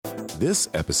This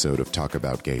episode of Talk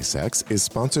About Gay Sex is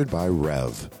sponsored by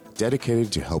Rev,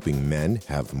 dedicated to helping men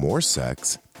have more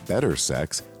sex, better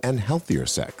sex, and healthier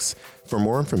sex. For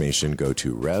more information, go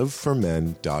to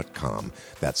revformen.com.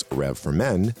 That's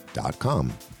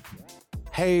revformen.com.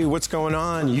 Hey, what's going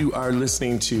on? You are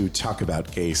listening to Talk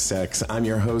About Gay Sex. I'm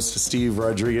your host, Steve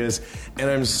Rodriguez, and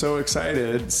I'm so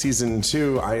excited. Season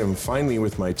 2, I am finally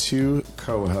with my two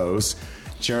co-hosts,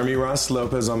 Jeremy Ross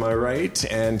Lopez on my right,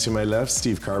 and to my left,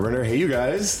 Steve Carpenter. Hey, you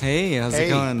guys. Hey, how's it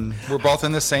going? We're both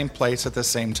in the same place at the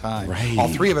same time. Right. All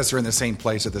three of us are in the same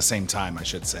place at the same time, I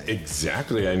should say.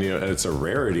 Exactly. I knew it's a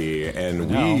rarity, and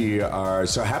we are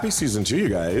so happy. Season 2, you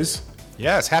guys.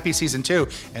 Yes, happy season 2,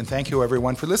 and thank you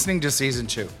everyone for listening to season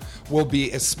 2. We'll be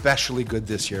especially good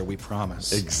this year, we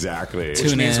promise. Exactly.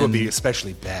 Which means we'll be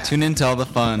especially bad. Tune in to all the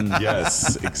fun.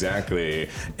 Yes, exactly.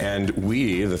 And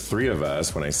we, the three of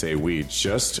us, when I say we,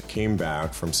 just came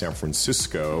back from San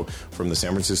Francisco, from the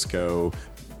San Francisco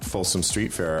Folsom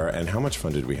Street Fair, and how much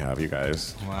fun did we have, you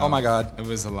guys? Wow. Oh my God. It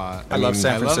was a lot. I love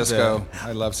San Francisco.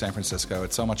 I love San Francisco.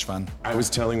 It's so much fun. I was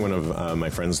telling one of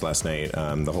my friends last night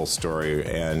the whole story,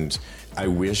 and I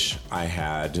wish I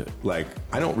had,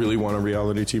 I don't really want a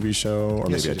reality TV show, or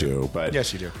yes, maybe I do, but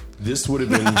yes, you do. This would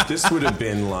have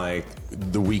been like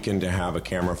the weekend to have a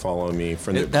camera follow me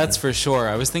from the. That's for sure.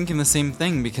 I was thinking the same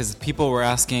thing because people were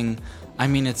asking. I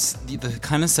mean, it's the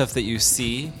kind of stuff that you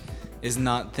see is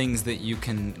not things that you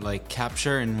can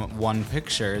capture in one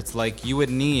picture. It's like you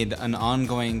would need an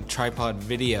ongoing tripod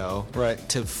video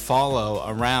to follow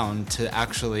around to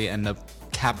actually end up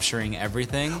capturing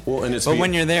everything. Well, and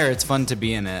when you're there, it's fun to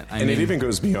be in it. It even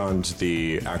goes beyond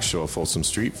the actual Folsom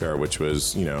Street Fair, which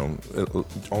was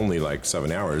only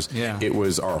 7 hours. Yeah, it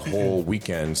was our whole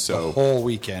weekend. So the whole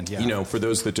weekend. Yeah. For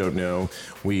those that don't know,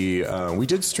 we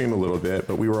did stream a little bit,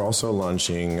 but we were also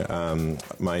launching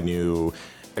my new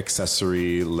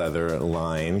accessory leather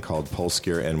line called Pulse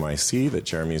Gear NYC that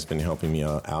Jeremy's been helping me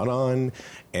out on,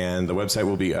 and the website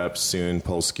will be up soon,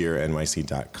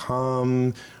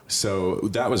 pulsegearnyc.com. So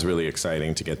that was really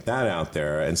exciting to get that out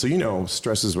there. And so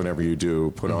stresses whenever you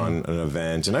do put on an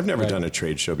event, and I've never done a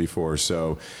trade show before,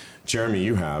 so Jeremy,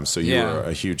 you have, so you were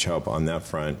a huge help on that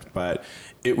front. But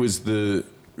it was the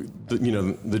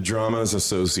dramas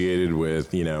associated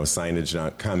with signage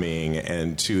not coming,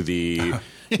 and to the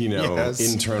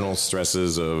yes. internal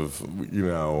stresses of,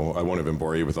 I won't even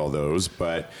bore you with all those,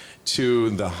 but to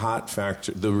the hot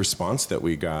factor, the response that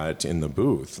we got in the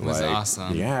booth. It was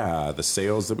awesome. Yeah, the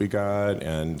sales that we got.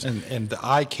 And the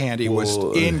eye candy was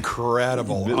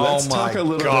incredible. Let's talk a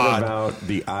little bit about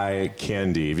the eye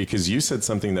candy, because you said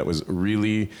something that was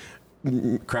really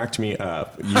cracked me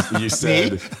up. You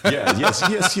said,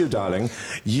 yes, you darling.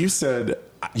 You said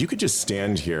you could just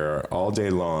stand here all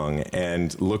day long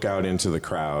and look out into the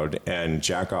crowd and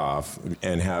jack off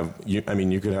and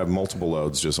you could have multiple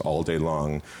loads just all day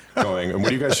long going. And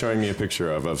what are you guys showing me a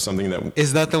picture of something that...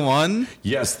 Is that the one?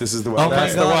 Yes, this is the one. Oh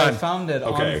my God, I found it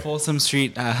on Folsom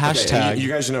Street hashtag. Okay. You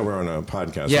guys know we're on a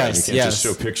podcast, yes, right? You can't just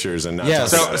show pictures and not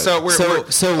talk about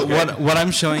it. So what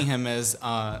I'm showing him is...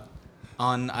 I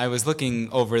was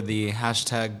looking over the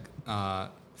hashtag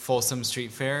Folsom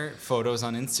Street Fair photos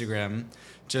on Instagram,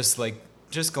 just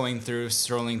going through,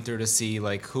 strolling through to see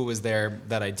who was there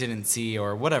that I didn't see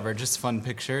or whatever, just fun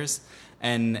pictures.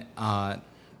 And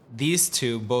these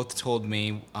two both told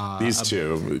me... these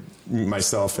two,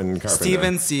 myself and Carpenter. Steve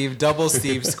and Steve, double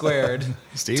Steve squared.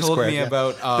 Told me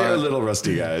about... they're little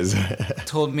rusty guys.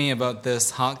 Told me about this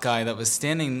hot guy that was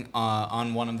standing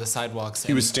on one of the sidewalks.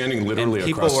 He was standing literally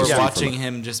across the street. People were watching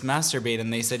him just masturbate,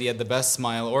 and they said he had the best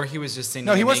smile, or he was just standing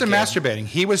No, he wasn't naked. masturbating.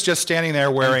 He was just standing there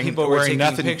wearing people were taking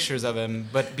nothing. Pictures of him,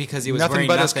 but because he was nothing wearing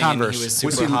but nothing his Converse. and he was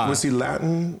super hot. Was he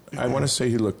Latin? I want to say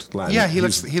he looked Latin. Yeah, he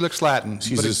looks Latin.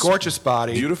 But a gorgeous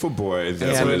body. Beautiful boy.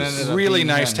 Really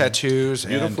nice tattoos.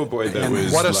 Beautiful boy that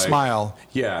was... What a smile.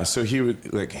 Yeah, so he was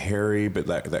hairy, but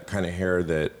that kind of hair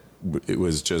that... It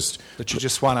was just... That you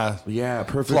just want to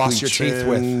perfectly floss your teeth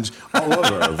with. all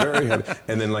over, very heavy.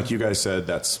 And then, like you guys said,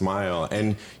 that smile.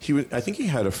 And I think he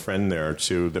had a friend there,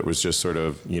 too, that was just sort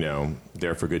of,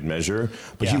 there for good measure.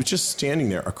 But he was just standing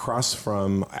there across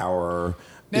from our...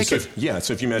 Naked.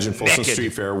 So if you imagine Folsom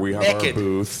Street Fair, we have our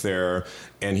booth there,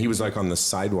 and he was on the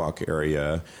sidewalk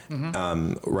area,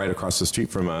 right across the street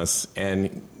from us,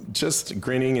 and just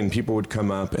grinning, and people would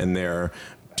come up, and they're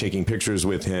taking pictures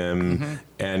with him,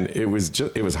 and it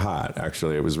was hot.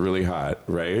 Actually, it was really hot,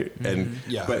 right? And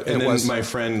then my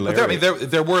friend Larry.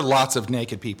 There were lots of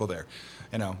naked people there,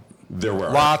 There were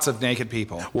lots of naked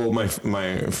people. Well, my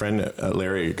friend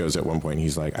Larry goes at one point.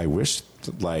 He's like, I wish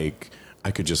I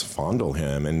could just fondle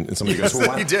him. And somebody Yes, goes,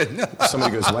 well, he did.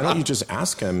 somebody goes, why don't you just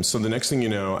ask him? So the next thing you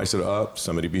know, I said, oh,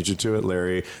 somebody beat you to it,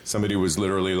 Larry. Somebody was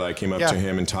literally like, came up Yeah. to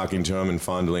him and talking to him and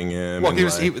fondling him. Well,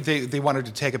 and they wanted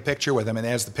to take a picture with him, and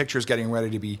as the picture's getting ready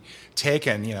to be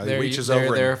taken, he reaches they're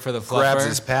over there and for the grabs fluffer?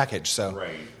 his package. So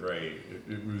Right.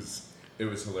 It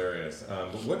was hilarious.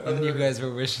 But what And other, you guys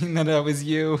were wishing that I was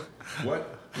you.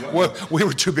 what well, we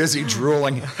were too busy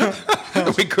drooling.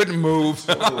 We couldn't move.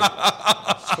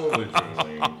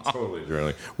 Totally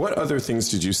drooling. What other things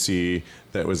did you see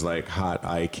that was like hot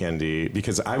eye candy?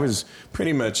 Because I was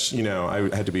pretty much,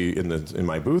 I had to be in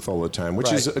my booth all the time,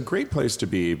 which is Right. a great place to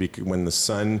be when the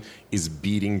sun is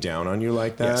beating down on you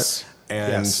like that. Yes.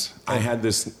 And Yes. I had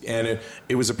this, and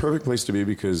it was a perfect place to be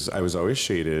because I was always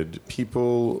shaded.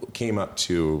 People came up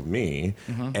to me,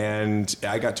 and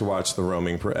I got to watch the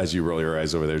roaming, as you roll your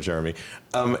eyes over there, Jeremy.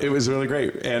 It was really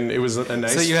great, and it was a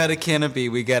nice... So you had a canopy.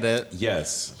 We get it.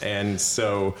 Yes, and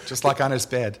so... Just like on his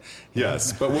bed.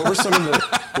 Yes, but what were some of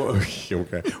the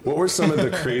what were some of the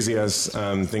craziest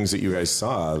things that you guys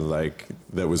saw like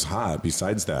that was hot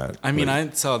besides that? I mean,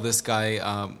 Like, I saw this guy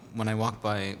when I walked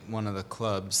by one of the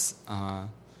clubs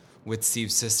with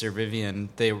Steve's sister Vivian.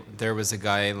 There was a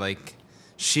guy like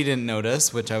she didn't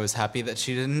notice, which I was happy that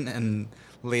she didn't. And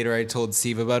later I told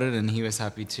Steve about it, and he was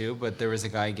happy too. But there was a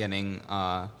guy getting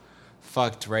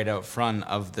fucked right out front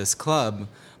of this club.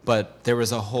 But there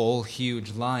was a whole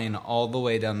huge line all the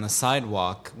way down the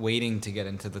sidewalk waiting to get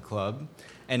into the club.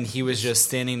 And he was just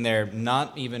standing there,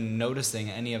 not even noticing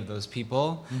any of those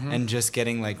people, and just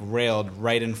getting like railed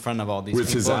right in front of all these With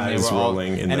people. his and they eyes were all-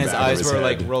 rolling in and the his back of eyes his were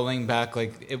head. like rolling back,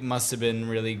 like it must have been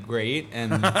really great.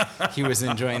 And he was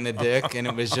enjoying the dick, and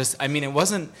it was just, I mean, it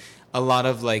wasn't a lot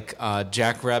of like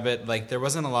jackrabbit, like there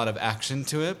wasn't a lot of action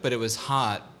to it, but it was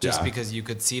hot just Yeah. because you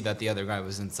could see that the other guy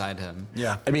was inside him.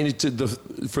 Yeah. I mean,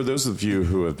 for those of you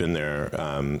who have been there,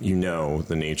 you know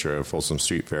the nature of Folsom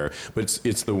Street Fair, but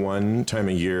it's the one time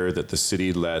a year that the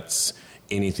city lets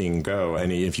anything go.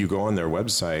 And if you go on their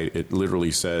website, it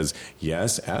literally says,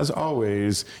 yes, as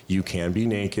always, you can be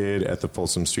naked at the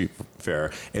Folsom Street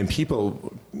Fair. And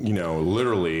people,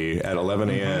 literally at 11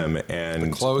 a.m. and The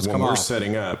clothes when come we're off.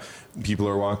 setting up, people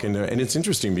are walking there. And it's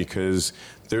interesting because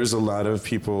there's a lot of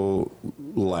people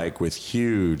like with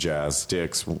huge ass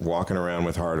dicks walking around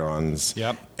with hard-ons.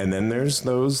 Yep. And then there's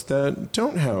those that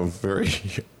don't have very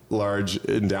large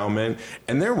endowment,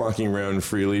 and they're walking around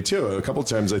freely too. A couple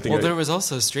times I think. Well, there was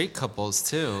also straight couples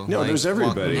too. No, like, there's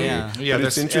everybody. Yeah. Yeah, But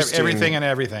it's there's interesting. everything and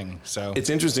everything. So It's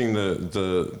interesting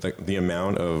the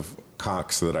amount of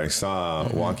cocks that I saw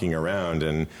walking around,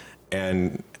 and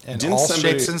didn't all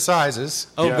somebody- shapes and sizes.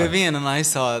 Oh, Yeah. Vivian and I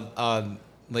saw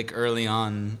like early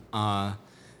on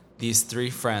these three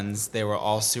friends. They were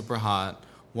all super hot.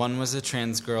 One was a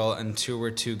trans girl, and two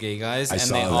were two gay guys, I and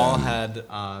saw they all them. had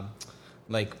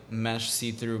like mesh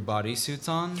see-through bodysuits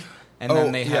on. And Oh,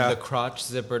 then they yeah. had the crotch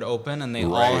zippered open, and they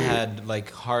all Right. had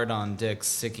like hard-on dicks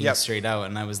sticking Yep. straight out.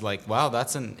 And I was like, "Wow,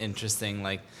 that's an interesting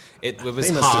like." It was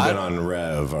They must hot. have been on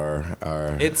Rev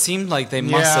or It seemed like they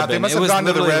must have they been. must It have was gone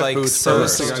to the literally Rev like booth so.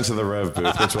 first. Stick onto the Rev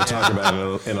booth, which we'll talk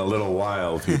about in a little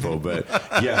while, people. But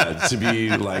yeah, to be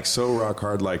like so rock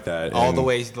hard like that, all and- the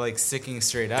way like sticking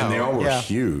straight out. and they all were Yeah.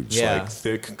 huge, Yeah. like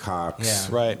thick cocks,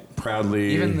 Yeah. Right.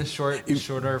 proudly. Even the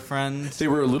shorter friend. They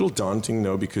were a little daunting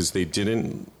though because they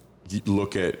didn't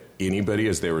look at anybody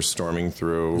as they were storming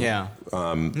through. Yeah.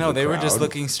 No, the they were just crowd.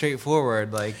 looking straight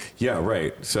forward. Like Yeah,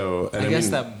 right. So and I guess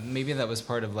mean, that maybe that was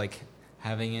part of like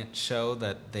having it show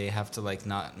that they have to like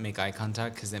not make eye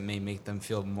contact because it may make them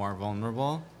feel more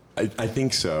vulnerable. I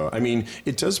think so. I mean,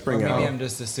 it does Or bring maybe out. I'm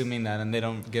just assuming that and they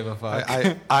don't give a fuck.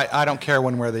 I don't care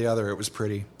one way or the other. It was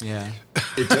pretty. Yeah.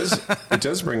 It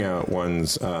does bring out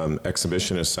one's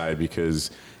exhibitionist side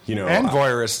because And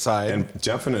voyeurist side. and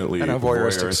definitely And a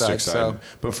voyeuristic side, so-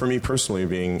 But for me personally,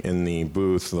 being in the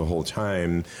booth the whole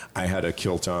time, I had a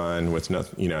kilt on with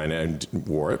nothing, and I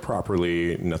wore it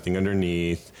properly, nothing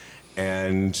underneath.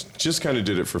 And just kind of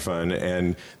did it for fun.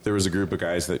 And there was a group of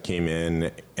guys that came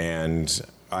in, and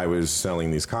I was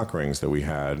selling these cock rings that we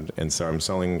had. And so I'm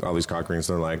selling all these cock rings.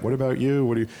 They're like, what about you?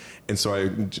 What do you? And so I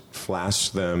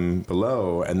flashed them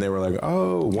below, and they were like,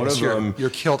 oh, one of them. Your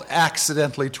kilt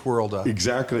accidentally twirled up.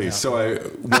 Exactly. So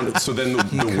so then the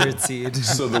He curtsied.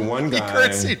 so the one He guy.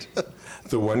 curtsied.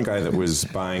 the one guy that was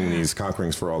buying these cock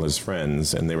rings for all his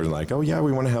friends, and they were like, "Oh yeah,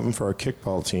 we want to have them for our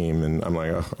kickball team." And I'm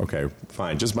like, "Oh, okay,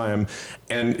 fine, just buy them."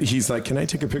 And he's like, "Can I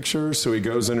take a picture?" So he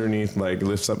goes underneath, like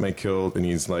lifts up my kilt, and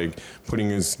he's like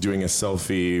doing a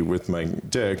selfie with my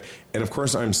dick. And of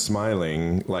course, I'm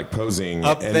smiling, like posing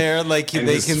Up there, like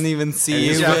they can even see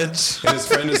you, bitch. And his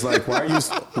friend is like, "Why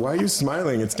are you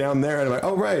smiling? It's down there." And I'm like,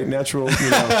 "Oh right, natural,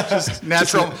 just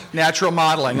natural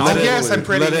modeling." Yes, I'm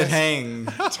pretty. Let it hang.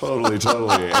 Totally.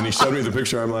 And he showed me the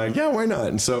picture. I'm like, yeah, why not?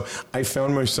 And so I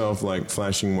found myself like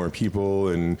flashing more people,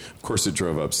 and of course it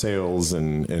drove up sales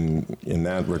and in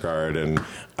that regard. And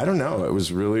I don't know, it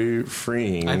was really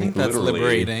freeing. I think that's literally.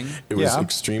 liberating. It was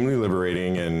extremely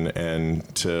liberating,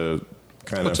 and to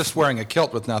kind of just wearing a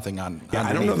kilt with nothing on. Yeah,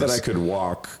 I don't know that I could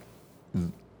walk,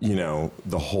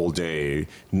 the whole day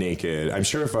naked. I'm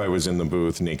sure if I was in the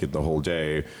booth naked the whole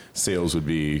day, sales would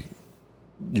be,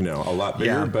 a lot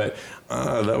bigger. But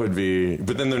that would be.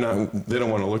 But then they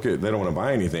don't want to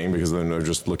buy anything because then they're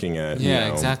just looking at.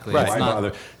 Exactly. Why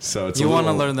bother? So it's you want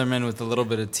to lure them in with a little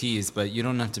bit of tease, but you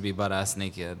don't have to be butt ass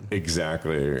naked.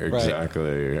 Exactly.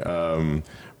 Right.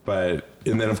 But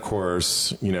and then of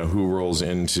course, who rolls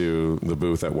into the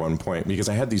booth at one point, because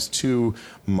I had these two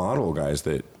model guys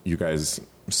that you guys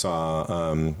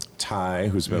saw, Ty,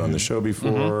 who's been on the show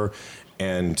before,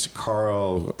 and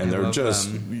Carl, and they're just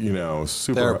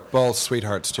super. They're both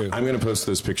sweethearts too. I'm going to post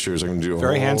those pictures. I'm going to do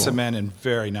very handsome men and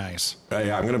very nice.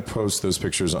 Yeah, I'm going to post those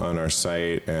pictures on our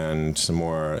site and some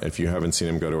more. If you haven't seen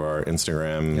them, go to our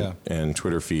Instagram and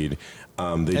Twitter feed.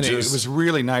 It was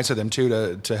really nice of them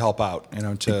too to help out. I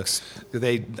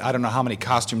don't know how many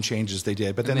costume changes they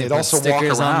did, but then they'd also walk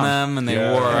around on them, and they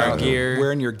wore our gear,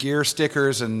 wearing your gear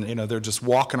stickers, and they're just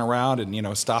walking around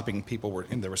and stopping people.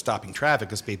 They were stopping traffic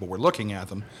because people were looking at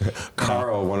them.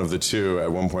 Carl, one of the two,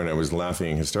 at one point I was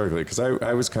laughing hysterically because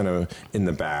I was kind of in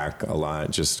the back a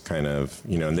lot, just kind of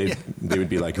and they would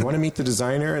be like, "You want to meet the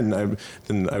designer?" And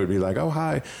then I would be like, "Oh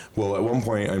hi." Well, at one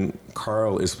point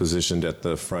Carl is positioned at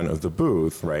the front of the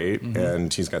booth, right? Mm-hmm.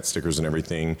 And he's got stickers and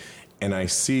everything. And I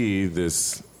see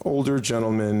this older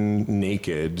gentleman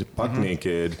naked, buck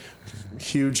naked,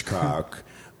 huge cock,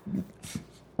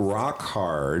 rock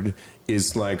hard,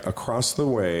 is like across the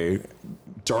way,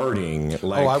 darting.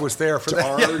 Like, I was there for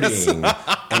that. Darting.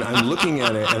 And I'm looking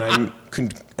at it, and I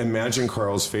can imagine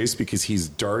Carl's face because he's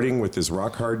darting with this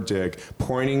rock hard dick,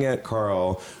 pointing at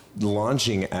Carl,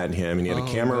 launching at him, and he had a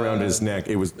camera around his neck.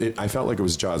 I felt like it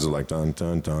was Jaws, like dun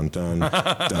dun dun dun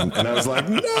dun, and I was like,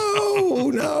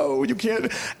 no, you can't.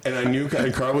 And I knew.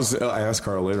 And I asked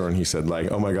Carl later, and he said,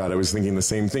 like, oh my god, I was thinking the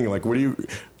same thing. Like, what are you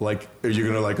like? Are you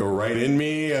gonna like go right in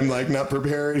me? I'm like not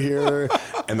prepared here.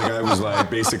 And the guy was like,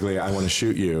 basically, I want to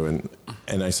shoot you.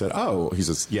 And I said, oh, he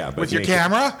says, yeah, but with your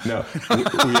camera? No,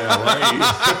 yeah,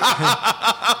 right.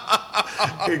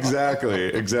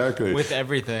 Exactly. With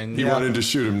everything. He wanted to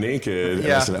shoot him naked. And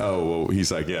Yeah. I said, oh, well,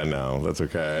 he's like, yeah, no, that's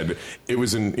okay. And it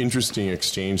was an interesting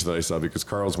exchange that I saw because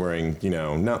Carl's wearing,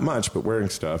 not much, but wearing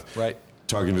stuff. Right.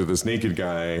 Talking to this naked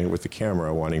guy with the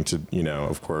camera, wanting to,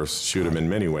 of course, shoot him in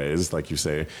many ways, like you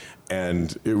say.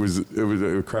 And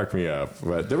it cracked me up.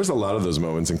 But there was a lot of those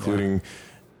moments, including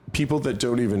people that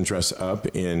don't even dress up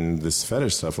in this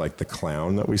fetish stuff, like the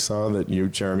clown that we saw that you,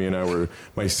 Jeremy, and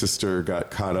my sister got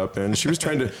caught up in. She was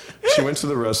she went to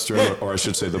the restroom, or I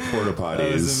should say the porta potties.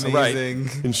 That was amazing.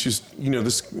 Right. And she's,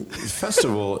 this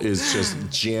festival is just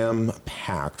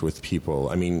jam-packed with people.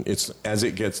 I mean, as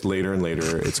it gets later and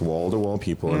later, it's wall-to-wall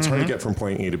people. It's hard to get from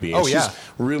point A to B. And she's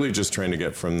really just trying to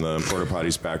get from the porta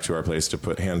potties back to our place to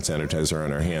put hand sanitizer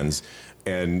on our hands.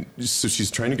 And so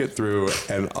she's trying to get through,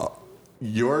 and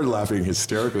you're laughing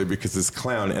hysterically because this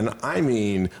clown, and I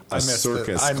mean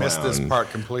circus clown. I missed this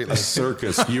part completely. A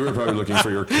circus. You were probably looking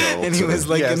for your kilt. And he was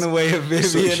like in the way of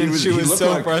Vivian, and she was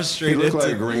so frustrated. He looked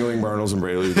like Ringling Barnles and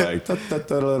Braley, like,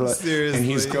 Seriously. And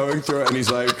he's going through it, and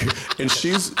he's like, and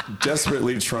she's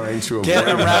desperately trying to get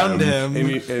avoid around him.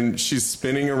 And she's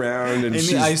spinning around, and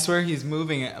I swear he's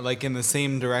moving like in the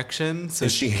same direction. So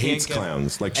and she hates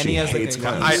clowns. Like, she hates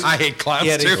clowns. I hate clowns too.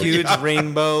 He had a huge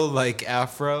rainbow like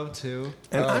afro too.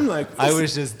 And I'm like, I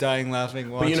was just dying laughing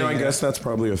watching. But I guess that's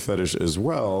probably a fetish as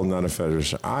well, not a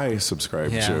fetish I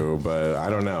subscribe to. But I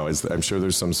don't know. I'm sure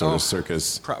there's some sort of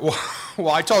circus. Well,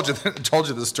 I told you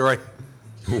the story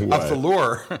of the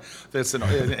lure. That's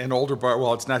an older bar.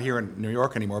 Well, it's not here in New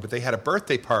York anymore, but they had a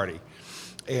birthday party.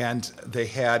 And they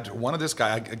had one of a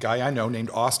guy I know named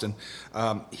Austin.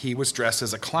 He was dressed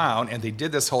as a clown, and they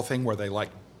did this whole thing where they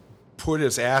put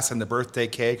his ass in the birthday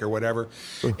cake or whatever.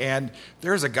 And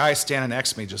there's a guy standing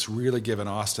next to me just really giving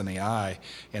Austin the eye,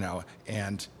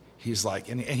 and he's like,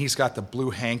 and he's got the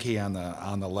blue hanky on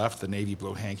the left, the navy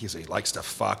blue hanky, so he likes to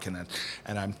fuck, and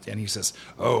he says,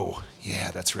 "Oh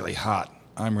yeah, that's really hot.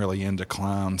 I'm really into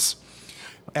clowns,"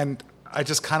 and I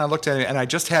just kind of looked at it, and I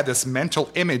just had this mental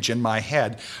image in my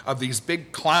head of these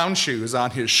big clown shoes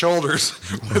on his shoulders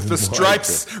with the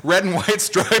stripes, red and white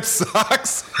striped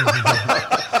socks.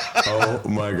 Oh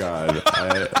my God,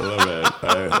 I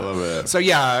love it. So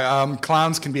yeah,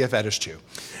 clowns can be a fetish too.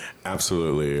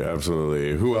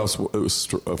 Absolutely. Who else,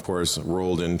 of course,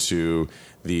 rolled into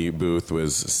the booth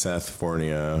was Seth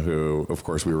Fornia, who, of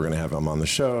course, we were going to have him on the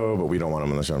show, but we don't want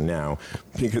him on the show now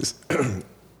because,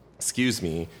 excuse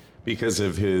me, because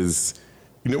of his,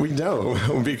 we know,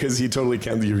 because he totally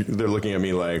can't, they're looking at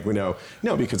me like, we know,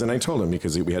 no, because, and I told him,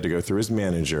 because we had to go through his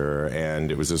manager,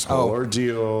 and it was this whole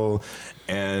ordeal,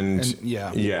 and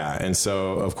and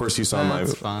so, of course, he saw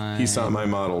my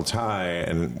model Ty,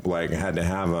 and, like, had to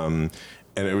have him,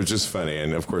 and it was just funny,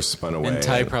 and of course spun away. And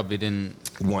Ty probably didn't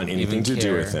want anything to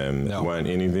do with him. No. Want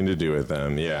anything to do with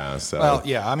them. Yeah. So. Well,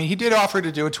 yeah. I mean, he did offer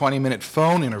to do a 20-minute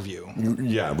phone interview.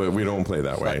 Yeah, but we don't play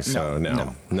that way. So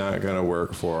no, not gonna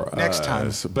work for next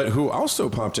time. But who also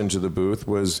popped into the booth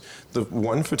was the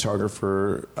one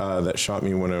photographer that shot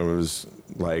me when I was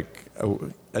like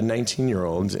a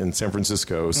 19-year-old in San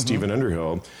Francisco, Stephen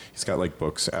Underhill. He's got like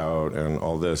books out and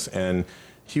all this, and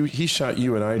he shot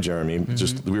you and I, Jeremy.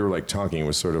 Just we were like talking. It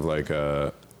was sort of like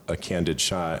a candid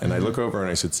shot, and I look over and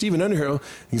I said, "Stephen Underhill."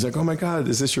 He's like, "Oh my God,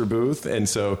 is this your booth?" And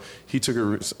so he took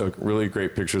a really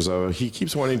great pictures of it. He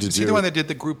keeps wanting to do. Is he the one that did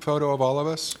the group photo of all of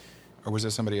us, or was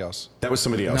it somebody else? That was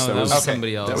somebody else. No, that was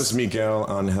somebody else. That was Miguel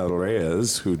Angel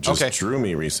Reyes, who just drew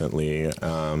me recently.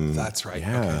 That's right.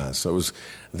 Yeah. Okay. So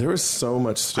there was so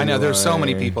much stimuli. I know there's so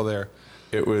many people there.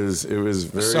 It was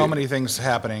very so many things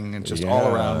happening and just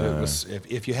all around. It was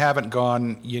if you haven't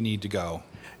gone, you need to go.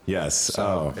 Yes.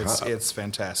 So it's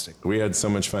fantastic. We had so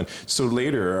much fun. So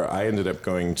later, I ended up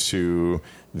going to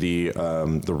the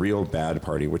Real Bad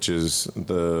Party, which is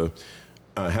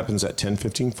happens at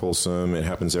 1015 Folsom. It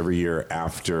happens every year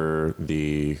after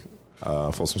the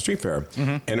Folsom Street Fair,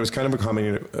 and it was kind of a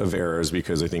comedy of errors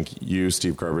because I think you,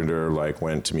 Steve Carpenter, like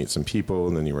went to meet some people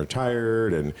and then you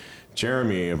retired, and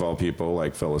Jeremy, of all people,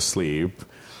 like fell asleep.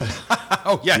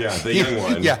 Oh yeah, the young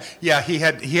one. Yeah. He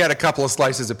had a couple of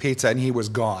slices of pizza and he was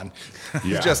gone.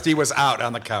 Yeah, he was out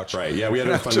on the couch. Right. Yeah, we had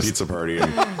a fun pizza party.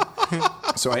 And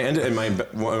so I ended, and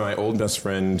my old best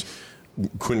friend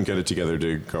couldn't get it together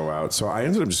to go out, so I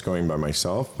ended up just going by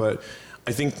myself. But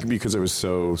I think because I was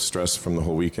so stressed from the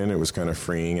whole weekend, it was kind of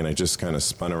freeing, and I just kind of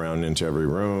spun around into every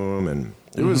room, and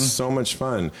it was so much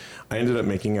fun. I ended up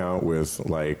making out with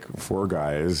like 4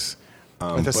 guys.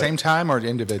 At the same time or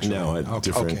individually? No, at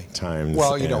different times.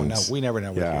 Well, you don't know. We never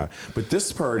know. Yeah, but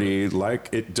this party, like,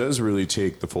 it does really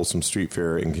take the Folsom Street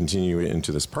Fair and continue it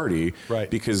into this party, right?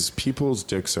 Because people's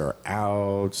dicks are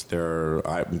out.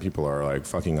 People are like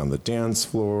fucking on the dance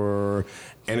floor,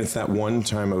 and it's that one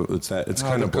time it's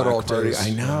kind of black party. Days.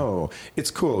 I know it's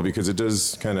cool because it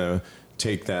does kind of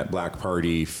take that black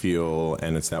party feel,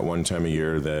 and it's that one time a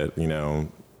year that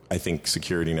I think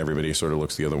security and everybody sort of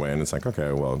looks the other way, and it's like,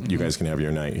 okay, well, you guys can have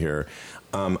your night here.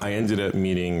 I ended up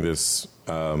meeting this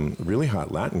really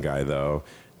hot Latin guy, though,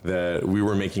 that we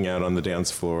were making out on the dance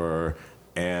floor,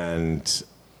 and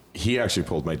he actually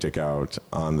pulled my dick out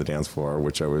on the dance floor,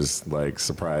 which I was, like,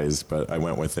 surprised, but I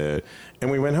went with it, and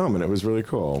we went home, and it was really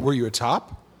cool. Were you a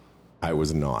top? I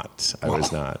was not. I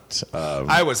was not.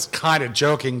 I was kind of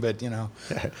joking, but,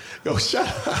 Oh, shut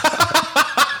up.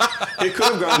 It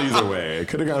could have gone either way.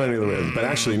 But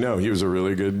actually, no, he was a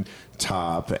really good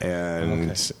top.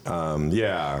 And,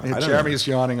 Jeremy's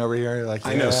yawning over here. Like,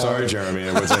 I know. Sorry, Jeremy.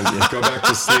 It wasn't, go back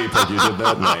to sleep like you did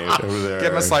that night over there.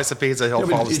 Give him a slice of pizza. He'll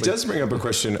fall asleep. It does bring up a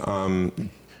question.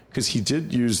 Because he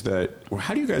did use that.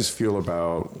 How do you guys feel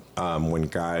about when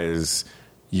guys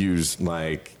use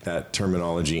like that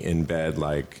terminology in bed,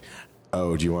 like,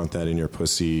 oh, do you want that in your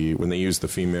pussy? When they use the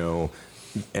female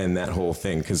and that whole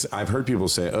thing. Because I've heard people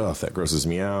say, oh, that grosses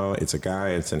me out. It's a guy,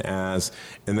 it's an ass.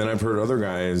 And then I've heard other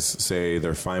guys say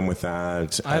they're fine with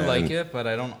that. I like it, but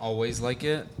I don't always like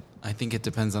it. I think it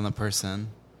depends on the person.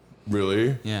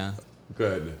 Really? Yeah.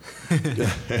 Good.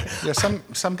 Yeah,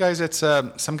 some guys it's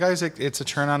a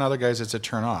turn on, other guys it's a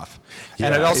turn off,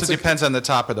 and it also depends on the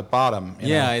top or the bottom.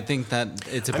 Yeah, I think that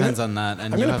it depends on that.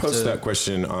 And I'm going to post that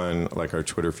question on like our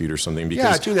Twitter feed or something.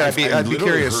 Because do that. I'd be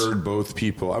curious. Heard both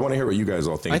people. I want to hear what you guys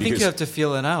all think. I think you have to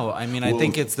feel it out. I mean, I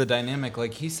think it's the dynamic,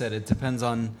 like he said. It depends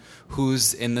on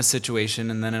who's in the situation,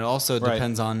 and then it also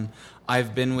depends on.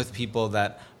 I've been with people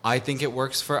that I think it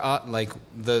works for like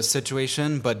the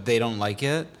situation, but they don't like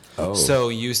it. Oh. So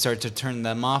you start to turn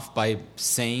them off by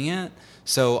saying it.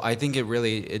 So I think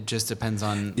it just depends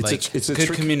on it's a good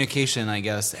tricky- communication, I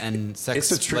guess, and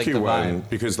sex. It's a tricky the one vibe.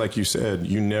 because, like you said,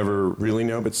 you never really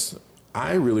know. But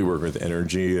I really work with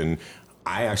energy, and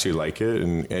I actually like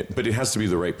it. But it has to be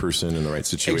the right person in the right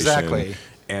situation. Exactly.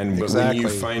 But when you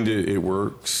find it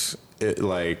works.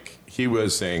 Like he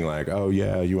was saying, like, oh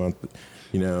yeah, you want.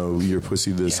 Your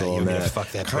pussy this all you that. want to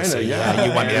fuck that Kinda, pussy. yeah.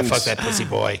 You want me to fuck that pussy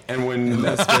boy. And when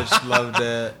This bitch loved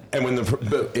it. And when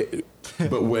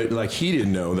but what, like, he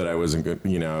didn't know that I wasn't good.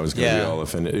 I was going to be all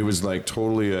offended. It was like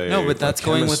totally a No, but that's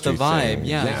going with the chemistry vibe. thing.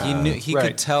 Yeah, he knew. He Right.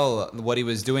 could tell what he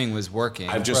was doing was working.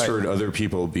 I've just Right. heard other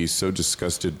people be so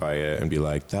disgusted by it and be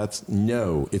like,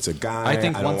 it's a guy. I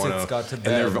think don't once wanna, it's got to and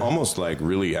bed- they're almost like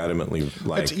really adamantly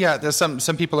like. There's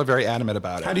some people are very adamant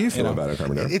about it. How do you feel about it,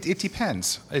 Carpenter? It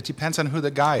depends. It depends on who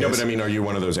the guy is. No, but I mean, are you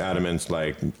one of those adamants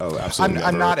like, oh, absolutely I'm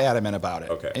never? not adamant about it.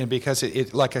 Okay. And because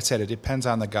it, like I said, it depends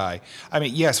on the guy. I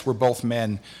mean, yes, we're both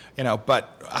men,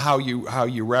 but how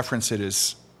you reference it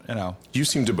is, You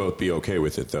seem to both be okay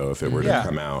with it, though, if it were to Yeah.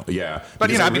 come out. Yeah. But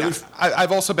Because I mean, really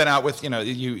I've also been out with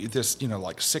this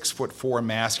like 6'4"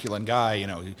 masculine guy,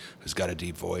 who's got a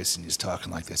deep voice and he's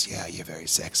talking like this. Yeah, you're very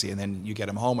sexy, and then you get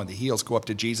him home and the heels go up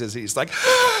to Jesus. And he's like,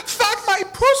 "Fuck my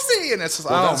pussy," and it's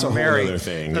that's a whole Mary. other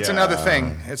thing. That's yeah. another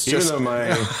thing. It's Even just though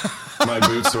my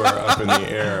boots were up in the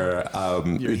air,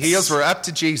 your heels were up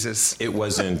to Jesus. It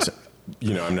wasn't.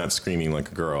 I'm not screaming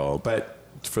like a girl, but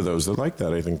for those that like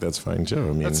that, I think that's fine too.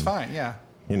 I mean, That's fine. Yeah.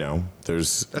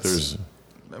 There's.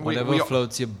 Whatever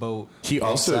floats your boat. He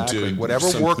also Exactly. did Whatever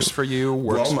something- works for you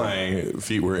works While for my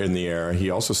feet were in the air, he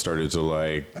also started to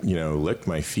lick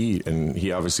my feet, and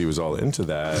he obviously was all into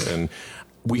that. And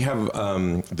we have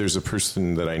there's a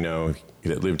person that I know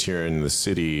that lived here in the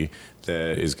city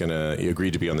that is gonna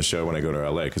agree to be on the show when I go to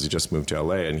LA because he just moved to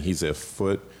LA, and he's a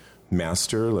foot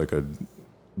master,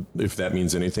 if that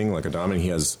means anything, like a dom, and he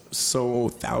has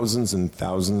thousands and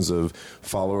thousands of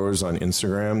followers on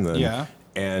Instagram.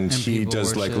 And he people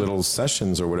does like worship. little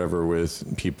sessions or whatever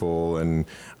with people. And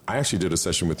I actually did a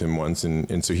session with him once.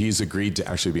 And so he's agreed to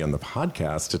actually be on the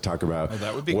podcast to talk about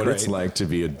that would be what it's great. like to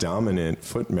be a dominant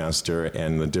foot master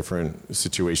and the different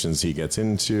situations he gets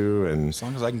into. And As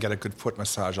long as I can get a good foot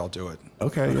massage, I'll do it.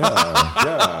 okay,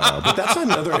 yeah. But that's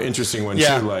another interesting one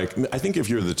Yeah. too. Like, I think if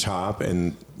you're the top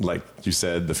and like you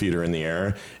said, the feet are in the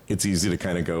air, it's easy to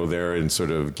kind of go there and sort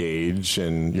of gauge,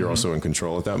 and you're also in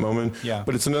control at that moment. Yeah.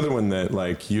 But it's another one that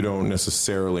like you don't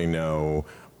necessarily know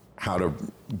how to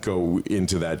go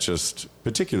into that, just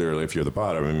particularly if you're the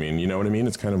bottom. I mean, you know what I mean?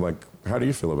 It's kind of like, how do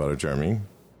you feel about it, Jeremy?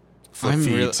 I'm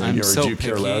or so do you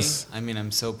care picky. less? I mean,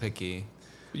 I'm so picky.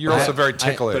 You're also very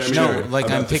ticklish. but I No, Sure. like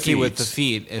I'm About the picky with the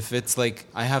feet. feet. If it's like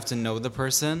I have to know the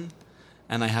person,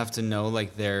 and I have to know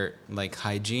like their like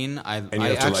hygiene. you I have to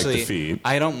like the actually feet.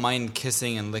 I don't mind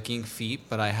kissing and licking feet,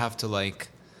 but I have to like.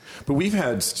 But we've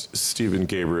had Stephen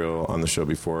Gabriel on the show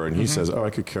before, and he says, "Oh, I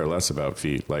could care less about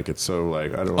feet. Like it's so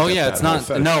like I don't." Oh get yeah, that it's whole not.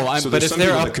 effect." No, So but there's if some they're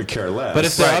people up, that could care less. but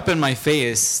if they're Right. up in my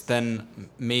face, then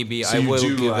maybe So I you will do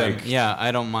give them. like- Yeah,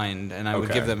 I don't mind, and I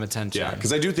would give them attention. Yeah,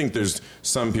 because I do think there's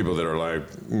some people that are like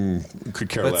could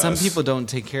care But less. some people don't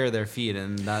take care of their feet,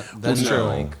 and that's No. true.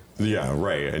 Like, Yeah,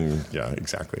 right, and yeah,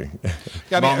 exactly.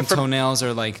 Yeah, I mean, long from- toenails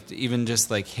or like even just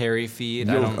like hairy feet.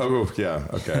 I don't. Oh, yeah,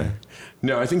 okay.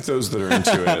 No, I think those that are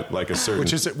into it, like a certain.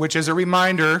 Which is a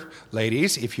reminder,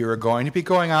 ladies, if you are going to be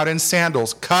going out in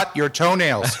sandals, cut your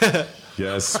toenails.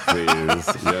 Yes, please.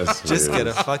 Yes, Just please. get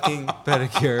a fucking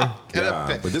pedicure.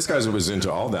 Yeah, but this guy was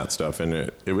into all that stuff, and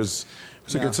it was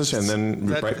a good session. And then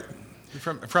That- right,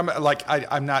 From like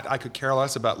I'm not. I could care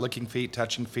less about licking feet,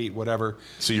 touching feet, whatever.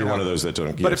 so you're one of those that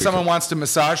don't. But if someone wants to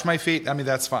massage my feet, I mean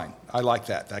that's fine. I like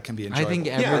that. That can be I enjoyable. think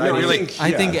no, everybody.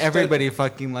 I think- yeah, everybody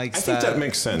fucking likes I think that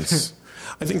makes sense.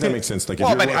 I think that makes sense. Like, if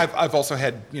Well, you're but like- I've also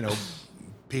had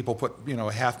people put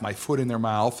half my foot in their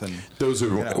mouth and those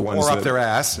are ones or up that- their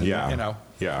ass. And, Yeah,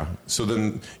 yeah. So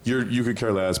then you could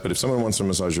care less. But if someone wants to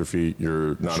massage your feet,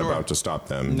 you're not Sure. about to stop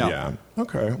them. No. Yeah.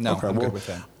 Okay. No, okay. I'm good with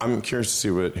that. I'm curious to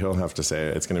see what he'll have to say.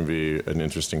 It's going to be an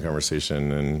interesting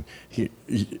conversation, and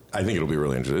I think it'll be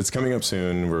really interesting. It's coming up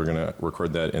soon. We're going to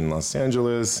record that in Los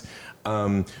Angeles.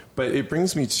 But it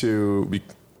brings me to,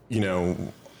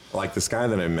 like this guy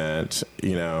that I met,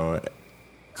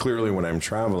 clearly when I'm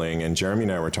traveling, and Jeremy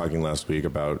and I were talking last week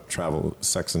about travel,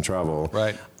 sex and travel.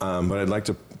 Right. But I'd like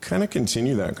to kind of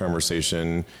continue that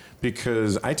conversation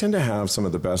because I tend to have some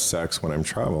of the best sex when I'm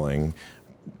traveling,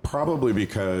 probably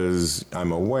because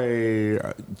I'm away.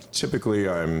 Typically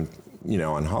I'm,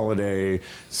 on holiday.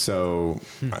 So,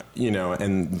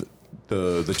 and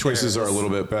the choices are a little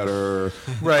bit better.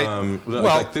 Right. Well, well,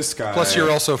 like this guy. plus you're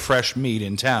also fresh meat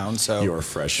in town, so You're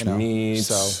fresh meat.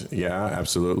 So Yeah,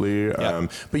 absolutely. Yeah.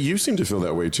 But you seem to feel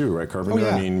that way too, right, Carpenter? Oh,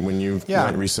 yeah. I mean, when you Yeah.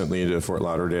 went recently to Fort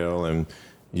Lauderdale and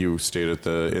you stayed at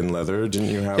the Inn Leather, didn't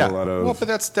you have a lot of? Well, but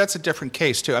that's a different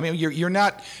case too. I mean, you're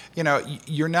not,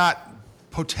 you're not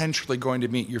potentially going to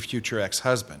meet your future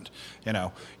ex-husband,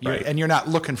 Right. and you're not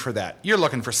looking for that. You're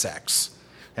looking for sex,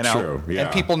 True, yeah.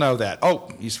 And people know that. Oh,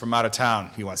 he's from out of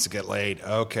town. He wants to get laid.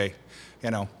 Okay,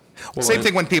 Well, Same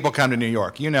thing when people come to New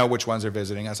York. You know which ones are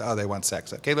visiting us. Oh, they want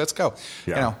sex. Okay, let's go.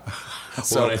 Yeah.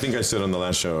 So Well, and I think I said on the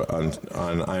last show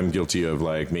on I'm guilty of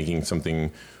like making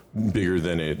something bigger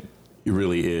than it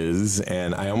really is,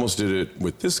 and I almost did it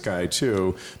with this guy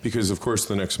too, because of course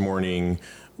the next morning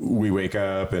we wake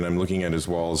up and I'm looking at his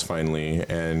walls finally,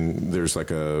 and there's like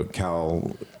a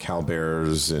Cal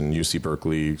Bears and UC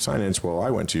Berkeley signage. Well, I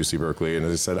went to UC Berkeley, and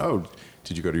I said, "Oh,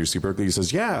 did you go to UC Berkeley?" He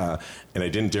says, "Yeah," and I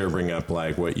didn't dare bring up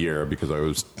like what year because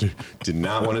I did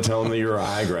not want to tell him the year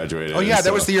I graduated. Oh yeah,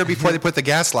 that was the year before they put the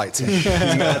gas lights in.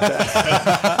 Not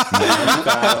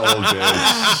that old,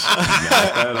 bitch.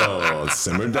 Not that old.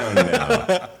 Simmer down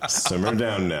now. Simmer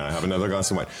down now. Have another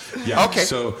glass of wine. Yeah. Okay.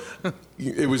 So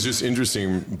it was just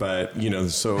interesting, but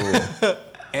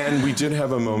and we did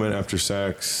have a moment after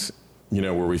sex,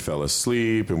 where we fell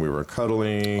asleep and we were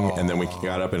cuddling, and then we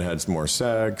got up and had some more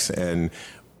sex, and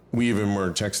we even were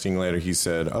texting later. He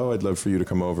said, "Oh, I'd love for you to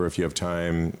come over if you have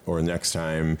time or next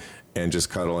time and just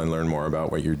cuddle and learn more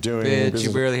about what you're doing." Bitch,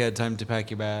 you barely had time to pack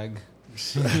your bag.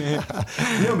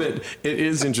 No, but it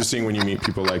is interesting when you meet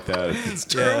people like that. It's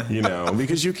true.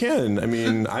 Because you can. I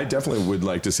mean, I definitely would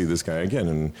like to see this guy again,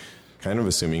 and kind of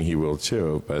assuming he will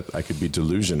too, but I could be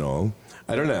delusional.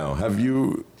 I don't know. Have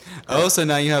you? Oh, so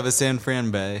now you have a San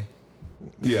Fran Bay.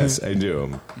 Yes, I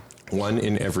do. One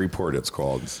in every port, it's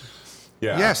called.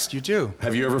 Yeah. Yes, you do.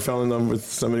 Have you ever fell in love with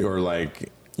somebody, or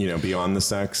like, beyond the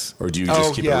sex, or do you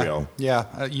just keep yeah. it real?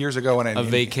 Yeah, years ago when A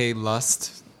vacay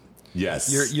lust.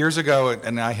 Yes. Years ago,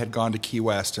 and I had gone to Key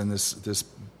West, and this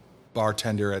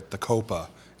bartender at the Copa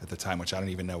at the time, which I don't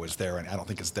even know is there, and I don't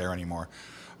think it's there anymore.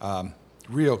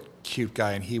 Real cute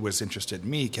guy, and he was interested in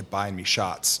me. He kept buying me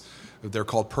shots. They're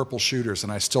called purple shooters,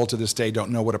 and I still to this day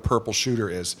don't know what a purple shooter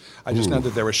is. I just know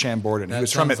that they were Chambord, and he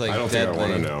was from sounds like I don't think I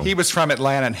want to deadly. know. He was from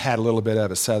Atlanta and had a little bit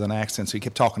of a southern accent, so he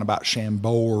kept talking about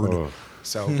Chambord. Oh,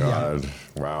 So God.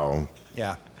 Wow.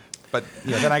 yeah. But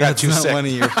then I got That's too not sick. one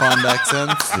of your fond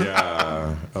accents.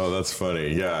 Yeah. Oh, that's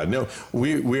funny. Yeah. No,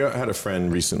 we had a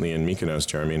friend recently in Mykonos,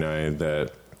 Jeremy and I,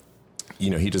 that,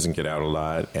 he doesn't get out a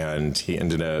lot, and he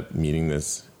ended up meeting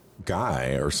this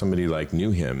guy, or somebody like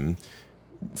knew him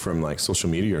from like social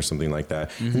media or something like that.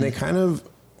 Mm-hmm. And they kind of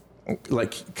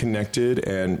like connected,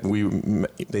 and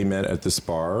they met at this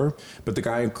bar, but the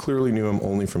guy clearly knew him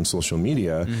only from social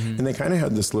media, Mm-hmm. and they kind of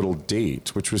had this little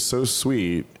date, which was so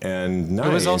sweet and nice.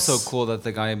 It was also cool that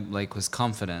the guy was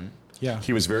confident. Yeah.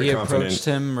 He was very He confident. approached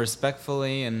him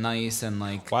respectfully and nice, and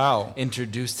Wow.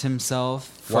 introduced himself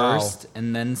Wow. first,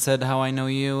 and then said how I know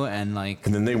you, and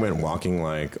And then they went walking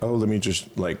like, oh, let me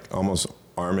just like almost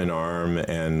arm in arm,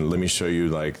 and let me show you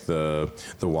like the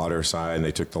water side. And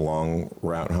they took the long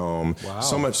route home. Wow.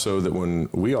 So much so that when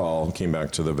we all came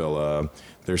back to the villa,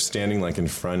 they're standing like in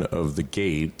front of the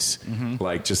gate,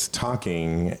 like just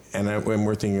talking. And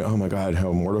we're thinking, oh my God,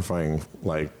 how mortifying,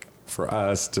 like for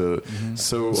us to.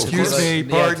 So of Excuse course- me, Yeah,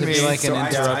 pardon to be me. like So an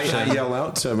interruption. I yell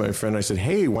out to my friend. I said,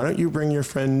 "Hey, why don't you bring your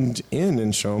friend in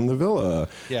and show him the villa?"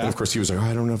 Yeah. And of course, he was like, "Oh,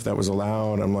 I don't know if that was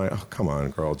allowed." I'm like, "Oh, come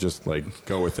on, girl, just like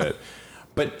go with it."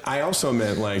 But I also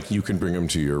meant like you can bring him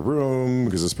to your room,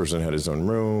 because this person had his own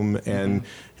room, and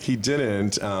he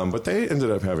didn't. But they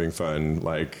ended up having fun,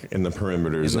 like in the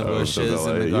perimeters In the of bushes, the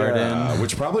villa, in the garden. yeah,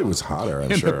 which probably was hotter.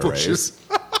 I'm In sure, the bushes.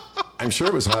 right? I'm sure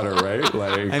it was hotter, right?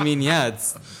 Like I mean, yeah,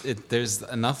 there's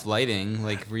enough lighting,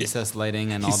 like recessed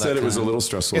lighting and he all that. said, it was a kind of- little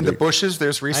stressful. In the to- bushes,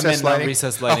 there's I recessed meant not lighting.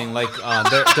 recessed lighting.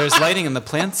 There's lighting in the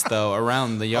plants though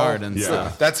around the yard and yeah.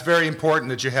 stuff. That's very important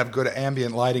that you have good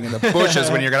ambient lighting in the bushes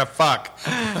when you're gonna fuck.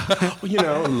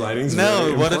 Well, lighting's No,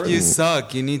 very what if you important.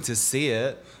 suck? You need to see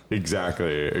it.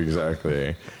 Exactly.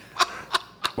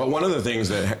 Well, one of the things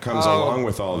that comes along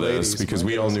with all this, ladies, because my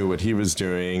we all knew what he was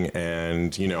doing,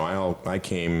 and I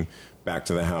came back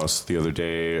to the house the other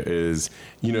day, is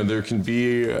there can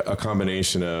be a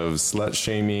combination of slut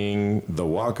shaming, the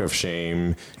walk of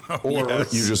shame, or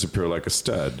yes. you just appear like a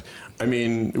stud. I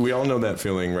mean, we all know that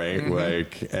feeling,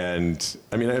 right? And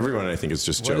I mean, everyone I think is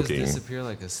just What joking. does disappear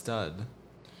like a stud?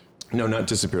 No, not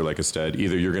disappear like a stud.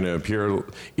 Either you're going to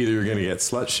get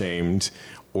slut shamed,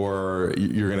 or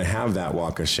you're going to have that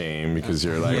walk of shame because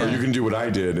you're like, or you can do what I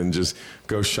did and just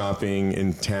go shopping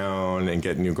in town and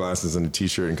get new glasses and a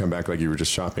T-shirt and come back like you were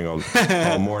just shopping all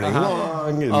morning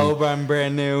long. And, oh, but I'm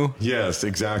brand new. Yes,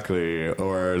 exactly.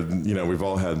 Or, we've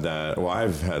all had that. Well,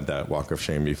 I've had that walk of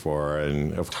shame before.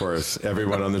 And, of course,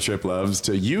 everyone on the trip loves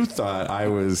to. You thought I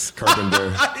was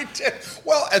Carpenter. I did.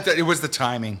 Well, it was the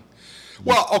timing.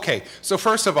 Well, okay. So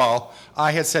first of all,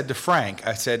 I had said to Frank,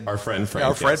 I said... Our friend Frank.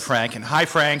 Our friend Frank. And hi,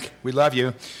 Frank. We love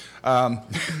you. I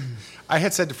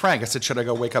had said to Frank, I said, should I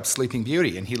go wake up Sleeping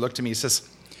Beauty? And he looked at me, he says,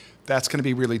 that's going to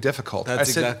be really difficult. That's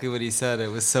exactly what he said. It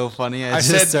was so funny. I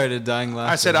just started dying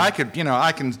laughing. I said, I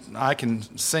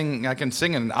can sing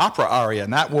an opera aria,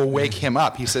 and that will wake him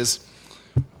up. He says,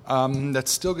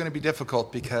 that's still going to be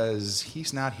difficult because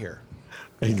he's not here.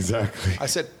 Exactly. I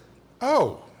said,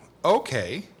 oh,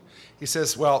 okay. He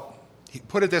says, well,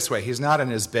 put it this way. He's not in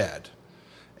his bed,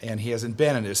 and he hasn't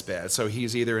been in his bed. So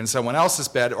he's either in someone else's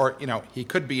bed or, he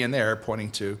could be in there,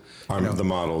 pointing to the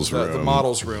model's room. The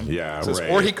model's room. Yeah, says, right.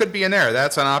 Or he could be in there.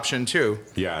 That's an option, too.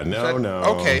 Yeah, no.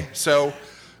 Okay, so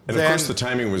And, of course, the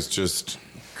timing was just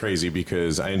crazy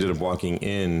because I ended up walking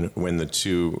in when the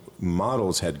two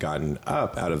models had gotten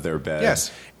up out of their bed.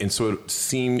 Yes. And so it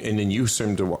seemed, and then you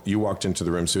walked into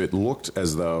the room, so it looked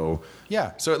as though...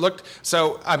 Yeah, so it looked,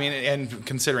 and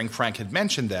considering Frank had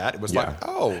mentioned that, it was like,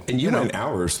 oh. And you went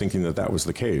hours thinking that was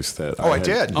the case. I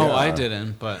did. Oh, I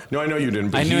didn't, but... No, I know you didn't,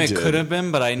 but I knew he it did. could have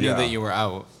been, but I knew that you were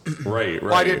out. Right.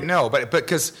 Well, I didn't know, but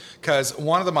because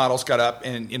one of the models got up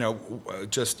and, he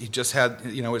just had,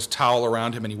 his towel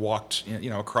around him and he walked,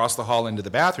 across the hall into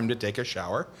the bathroom to take a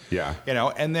shower. Yeah.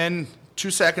 And then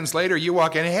 2 seconds later you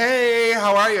walk in, hey,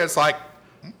 how are you? It's like...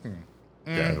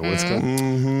 Yeah, what's going?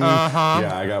 Mm-hmm.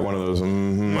 Yeah, I got one of those.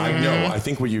 Mm-hmm. I know. I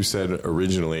think what you said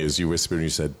originally is you whispered and you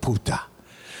said "puta."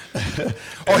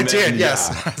 I did.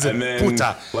 Yes. Yeah. I said, and then,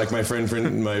 puta. like my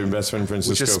best friend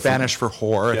Francisco, which is Spanish for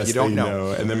whore. Yes, if you don't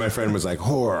know. And then my friend was like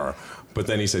whore, but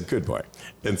then he said good boy,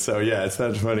 and so it's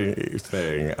that funny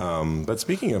thing. But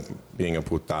speaking of being a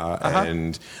puta,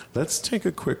 and let's take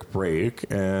a quick break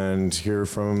and hear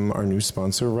from our new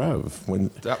sponsor Rev.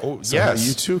 Yes,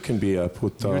 you too can be a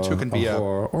puta, you too can be a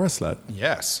whore, or a slut.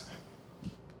 Yes.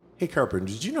 Hey, Carpenter,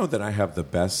 did you know that I have the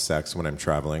best sex when I'm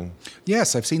traveling?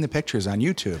 Yes, I've seen the pictures on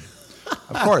YouTube.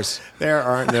 Of course. There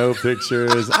aren't no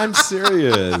pictures. I'm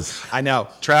serious. I know.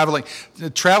 Traveling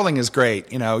is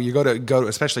great. You go to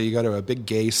especially you go to a big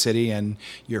gay city and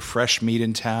you're fresh meat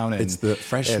in town. And it's the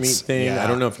fresh meat thing. Yeah. I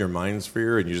don't know if your mind's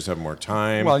freer and you just have more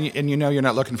time. Well, and you're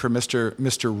not looking for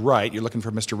Mr. Right. You're looking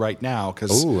for Mr. Right Now.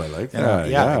 Oh, I like that.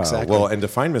 Yeah, exactly. Well, and to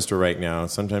find Mr. Right Now,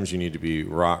 sometimes you need to be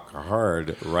rock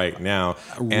hard right now.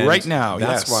 And right now,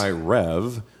 that's why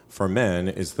Rev for men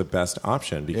is the best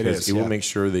option because it will make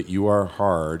sure that you are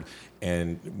hard,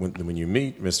 and when you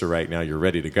meet Mr. Right Now, you're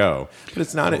ready to go. But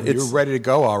it's not. You're ready to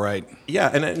go, all right.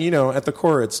 Yeah, and at the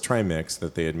core, it's Trimix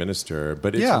that they administer,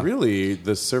 but it's really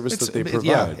the service that they provide.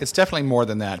 Yeah, it's definitely more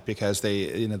than that because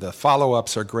they, the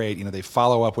follow-ups are great. They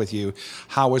follow up with you.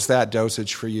 How was that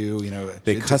dosage for you?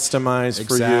 They customize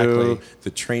for you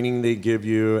the training they give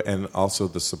you, and also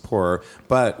the support.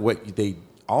 But what they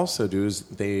also do is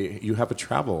you have a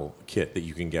travel kit that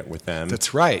you can get with them.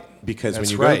 That's right. Because when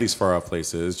you go to these far off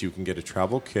places, you can get a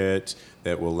travel kit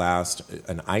that will last,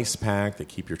 an ice pack that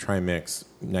keep your Trimix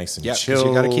nice and chilled.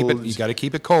 You got to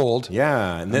keep it cold.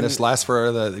 Yeah, and then this lasts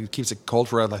it keeps it cold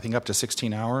for I think up to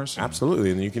 16 hours.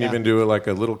 Absolutely, and you can even do it like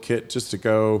a little kit just to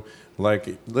go.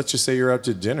 Like, let's just say you're out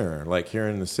to dinner, like here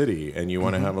in the city, and you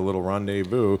want to have a little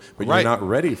rendezvous, but you're not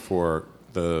ready for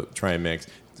the Trimix.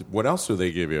 What else do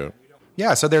they give you?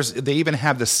 Yeah, so they even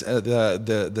have this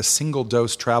the single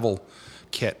dose travel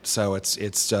kit. So it's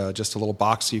just a little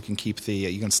box so you can keep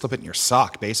you can slip it in your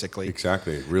sock basically.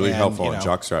 Exactly, really helpful on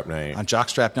jockstrap night. On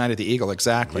jockstrap night at the Eagle,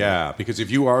 exactly. Yeah, because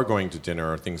if you are going to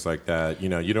dinner or things like that,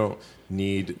 you don't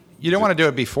need. You don't want to do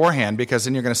it beforehand because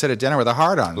then you're going to sit at dinner with a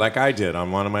hard on. Like I did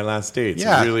on one of my last dates.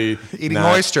 Yeah, really eating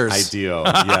oysters. Ideal.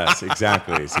 Yes,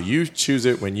 exactly. So you choose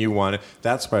it when you want it.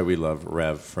 That's why we love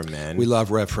Rev for Men. We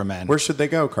love Rev for Men. Where should they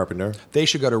go, Carpenter? They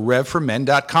should go to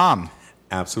revformen.com.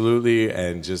 Absolutely,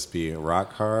 and just be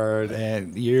rock hard.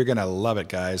 And you're going to love it,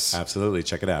 guys. Absolutely.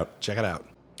 Check it out. Check it out.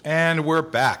 And we're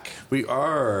back. We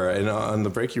are. And on the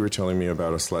break, you were telling me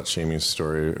about a slut-shaming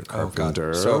story,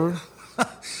 Carpenter. Oh, God. So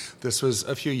this was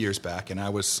a few years back, and I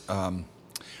was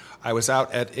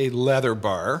out at a leather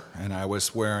bar, and I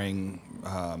was wearing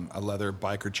a leather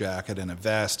biker jacket and a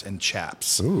vest and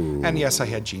chaps. Ooh. And yes, I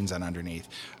had jeans on underneath.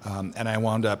 And I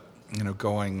wound up,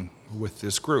 going with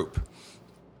this group.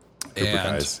 Group of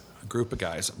guys. A group of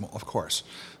guys, of course.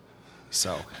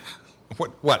 So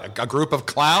What? A group of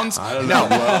clowns? I don't know.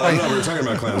 Well, I don't know. We were talking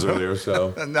about clowns earlier,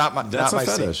 so That's a my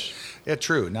fetish. scene. Yeah,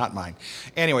 true, not mine.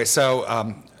 Anyway, so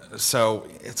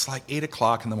it's like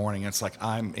 8:00 in the morning. It's like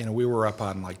we were up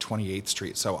on like 28th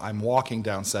Street, so I'm walking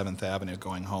down 7th Avenue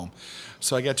going home.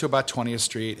 So I get to about 20th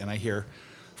Street, and I hear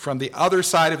from the other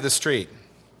side of the street,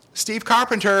 Steve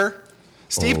Carpenter,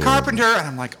 Carpenter, and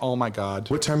I'm like, oh my God.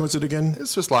 What time was it again?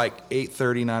 This was like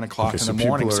 8:30, 9 o'clock in the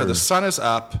morning. So the sun is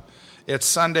up. It's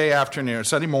Sunday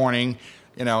morning,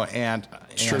 and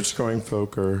Church-going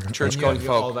folk or... Church-going You have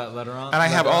folk. all that leather on? And I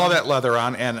have all that leather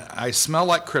on, and I smell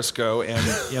like Crisco, and,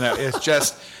 it's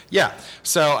just, yeah.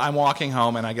 So I'm walking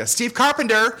home, and I go, Steve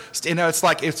Carpenter!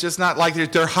 It's just not like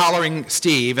they're hollering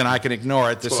Steve, and I can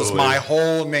ignore it. This is my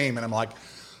whole name, and I'm like,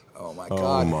 oh my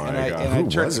God. Who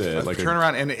was it? I turn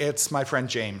around, and it's my friend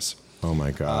James. Oh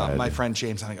my God! My friend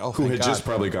James, I think, who had just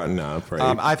probably gotten up,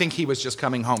 right? I think he was just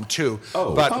coming home too.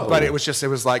 But it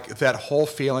was like that whole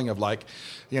feeling of like,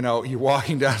 you're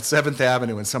walking down 7th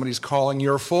Avenue and somebody's calling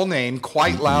your full name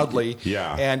quite loudly,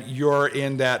 and you're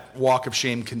in that walk of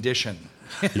shame condition.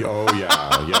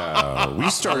 Yeah.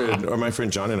 We started, or my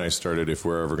friend John and I started, if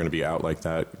we're ever going to be out like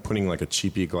that, putting like a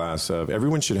cheapy glass of.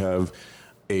 Everyone should have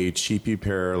a cheapy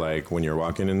pair, like when you're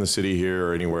walking in the city here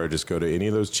or anywhere, just go to any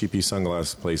of those cheapy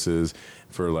sunglass places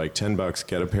for like $10,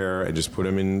 get a pair and just put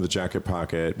them in the jacket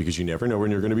pocket, because you never know when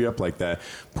you're going to be up like that.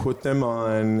 Put them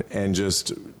on and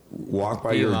just walk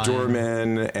by your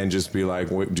doorman and just be like,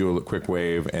 do a quick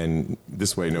wave, and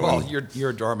this way no one... Well,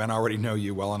 your doormen already know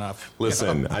you well enough.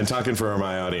 Listen, I'm talking for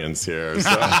my audience here. So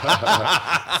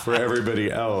for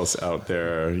everybody else out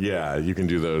there, yeah, you can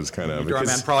do those kind of... Your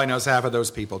doorman probably knows half of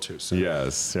those people too. So.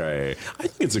 Yes, right. I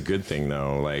think it's a good thing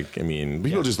though. Like, I mean,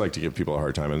 people just like to give people a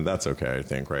hard time, and that's okay, I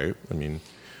think, right? I mean...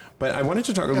 But I wanted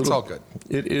to talk a little... It's all good.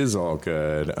 It is all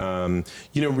good.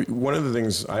 One of the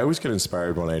things, I always get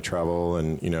inspired when I travel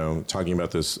and, talking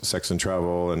about this sex and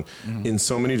travel and in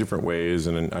so many different ways.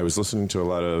 And I was listening to a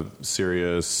lot of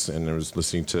Sirius, and I was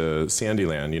listening to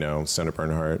Sandyland, Sandra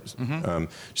Bernhardt.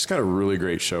 She's got a really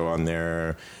great show on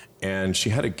there. And she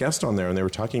had a guest on there, and they were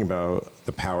talking about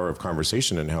the power of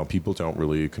conversation and how people don't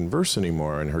really converse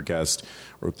anymore. And her guest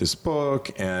wrote this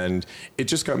book, and it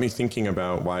just got me thinking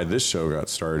about why this show got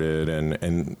started,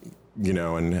 and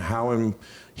how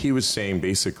he was saying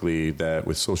basically that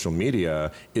with social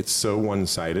media, it's so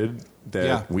one-sided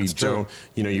that we don't,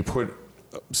 you put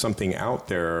something out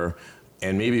there,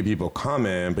 and maybe people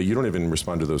comment, but you don't even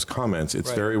respond to those comments.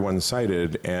 It's very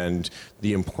one-sided, and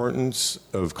the importance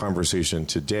of conversation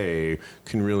today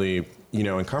can really,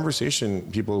 in conversation,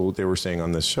 they were saying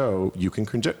on this show, you can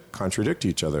contradict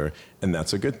each other, and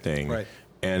that's a good thing. Right.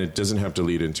 And it doesn't have to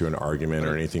lead into an argument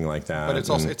or anything like that. But it's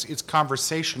also it's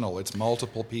conversational. It's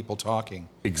multiple people talking.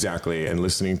 Exactly, and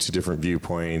listening to different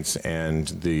viewpoints, and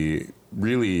the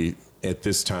really... At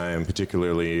this time,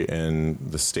 particularly in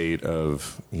the state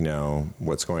of,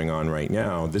 what's going on right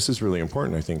now, this is really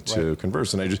important, I think, to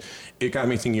converse. And it got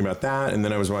me thinking about that. And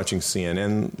then I was watching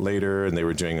CNN later, and they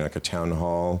were doing like a town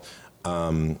hall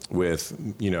with,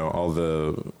 all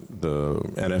the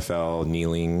NFL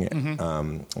kneeling.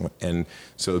 And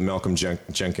so Malcolm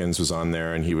Jenkins was on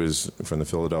there, and he was from the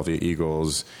Philadelphia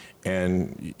Eagles.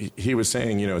 And he was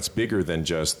saying, it's bigger than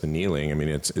just the kneeling. I mean,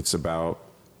 it's about...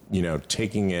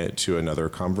 taking it to another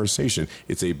conversation.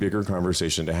 It's a bigger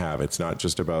conversation to have. It's not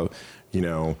just about,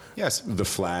 the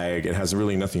flag. It has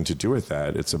really nothing to do with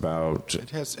that. It's about... It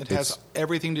has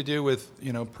everything to do with,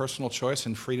 personal choice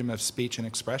and freedom of speech and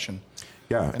expression.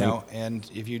 Yeah.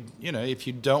 And if if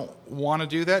you don't want to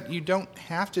do that, you don't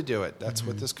have to do it. That's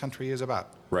what this country is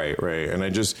about. Right. And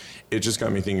it just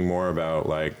got me thinking more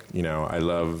about I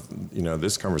love,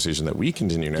 this conversation that we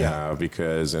continue to have,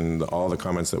 because and all the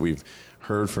comments that we've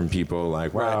heard from people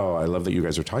like, wow, I love that you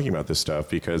guys are talking about this stuff,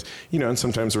 because, and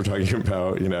sometimes we're talking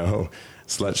about,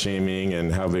 slut shaming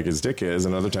and how big his dick is,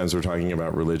 and other times we're talking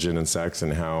about religion and sex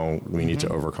and how we need to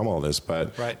overcome all this.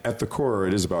 But at the core,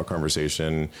 it is about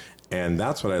conversation. And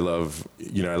that's what I love.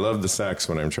 I love the sex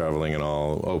when I'm traveling and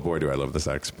all. Oh boy, do I love the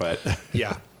sex. But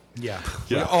yeah.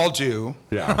 We all do.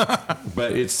 Yeah.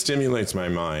 But it stimulates my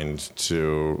mind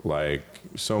to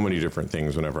so many different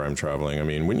things whenever I'm traveling. I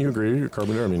mean, wouldn't you agree,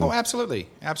 Carpenter? Oh, absolutely.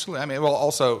 I mean, well,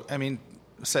 also,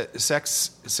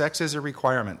 sex is a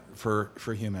requirement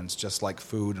for humans, just like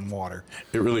food and water.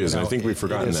 It really is. And I think we've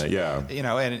forgotten that. Yeah.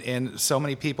 And so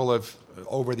many people have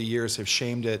over the years have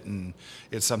shamed it, and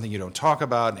it's something you don't talk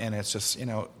about, and it's just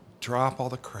drop all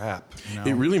the crap.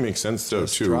 It really makes sense, though,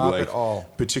 just too. Drop it all.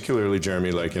 Particularly, Jeremy,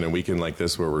 in a weekend like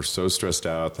this where we're so stressed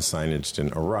out, the signage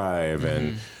didn't arrive,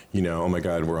 and oh my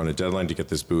God, we're on a deadline to get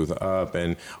this booth up,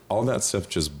 and all that stuff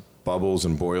just bubbles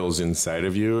and boils inside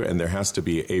of you, and there has to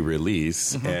be a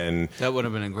release. And That would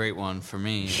have been a great one for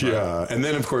me. yeah, and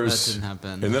then of course That didn't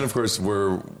happen. And then of course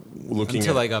we're looking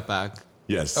Until at, I got back.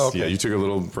 yes, Okay. yeah, you took a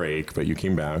little break, but you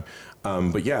came back.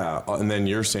 But yeah, and then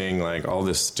you're saying like all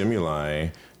this stimuli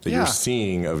that Yeah. you're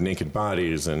seeing of naked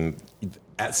bodies, and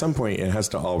at some point it has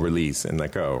to all release and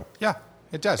let go, Yeah,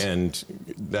 it does. and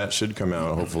that should come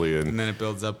out hopefully. And then it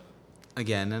builds up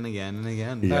again and again and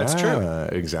again. That's true.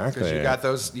 Exactly.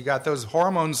 Because you got those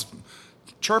hormones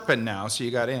chirping now, so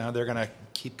they're going to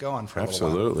keep going for a little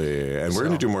while. Absolutely. And we're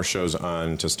going to do more shows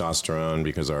on testosterone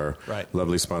because our Right.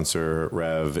 lovely sponsor,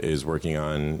 Rev, is working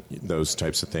on those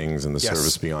types of things and the Yes.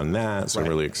 service beyond that. So Right. I'm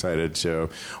really excited to.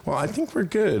 Well, I think we're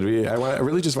good. I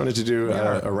really just wanted to do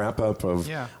a wrap up of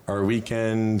Yeah. our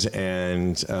weekend.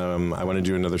 And I want to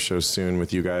do another show soon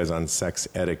with you guys on sex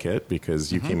etiquette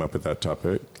because you came up with that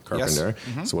topic, Carpenter.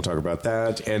 So we'll talk about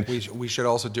that. And We should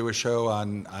also do a show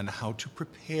on how to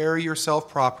prepare yourself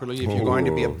properly if you're going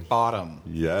to be a Ooh. bottom.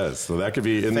 yes, so that could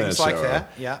be in Things that like show.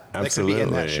 that, yeah. That could be Absolutely. in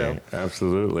that show.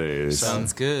 Absolutely.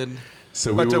 Sounds good.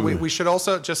 So But will- we should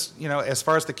also just, as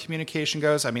far as the communication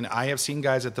goes, I mean, I have seen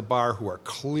guys at the bar who are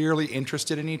clearly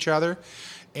interested in each other,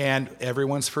 and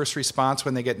everyone's first response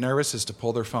when they get nervous is to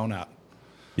pull their phone up.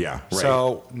 yeah, right.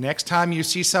 So next time you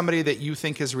see somebody that you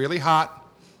think is really hot,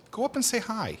 go up and say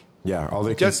hi. yeah, all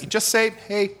they can Just say,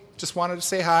 hey, just wanted to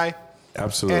say hi.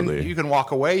 absolutely. And you can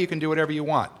walk away, you can do whatever you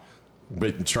want.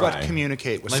 but try. But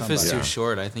communicate with Life somebody. is too Yeah.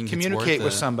 short. I think Communicate it's worth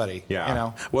with it. somebody.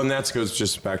 Yeah. Well, and that goes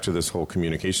just back to this whole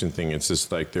communication thing. It's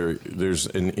just like there's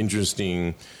an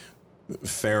interesting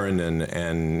feminine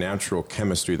and natural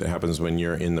chemistry that happens when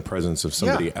you're in the presence of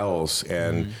somebody Yeah. else,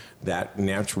 and that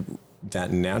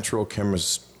natural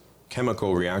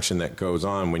chemical reaction that goes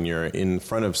on when you're in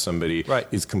front of somebody Right.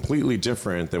 is completely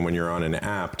different than when you're on an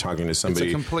app talking to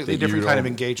somebody. completely that you different kind of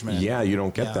don't- engagement. Yeah, you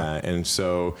don't get Yeah. that. And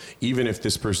so even if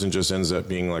this person just ends up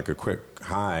being like a quick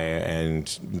hi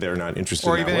and they're not interested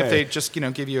Or in even that if way, they just,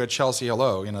 give you a Chelsea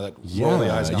hello, that roll the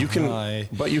eyes. you can, hi.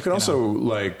 but you can also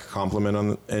like compliment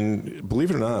on, and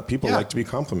believe it or not, people Yeah. like to be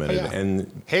complimented. Oh, yeah.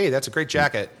 And Hey, that's a great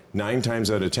jacket. 9 times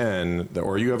out of 10,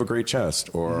 or you have a great chest,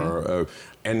 or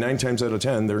and 9 times out of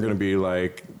 10, they're going to be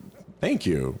like, "Thank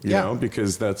you," you Yeah. know,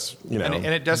 because that's And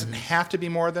it doesn't have to be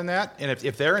more than that. And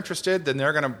if they're interested, then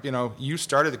they're going to, you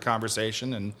started the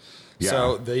conversation. And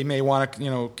so Yeah. they may want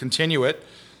to, continue it.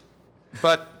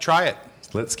 But try it.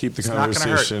 Let's keep the It's not gonna hurt.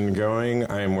 conversation going.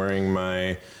 I am wearing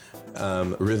my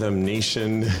Rhythm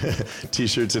Nation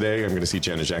t-shirt today. I'm going to see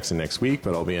Janet Jackson next week,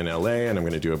 but I'll be in LA and I'm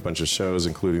going to do a bunch of shows,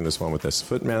 including this one with S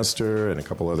Footmaster and a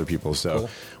couple other people. So Cool.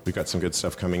 we've got some good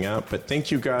stuff coming out. But thank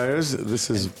you guys. This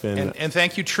has been. And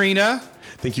thank you, Trina.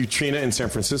 Thank you, Trina, in San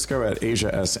Francisco at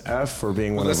Asia SF for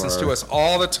being one of our. Listens to us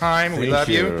all the time. We love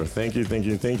you. Thank you. Thank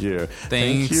you. Thank you.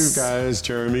 Thanks. Thank you, guys.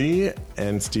 Jeremy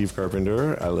and Steve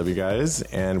Carpenter. I love you guys.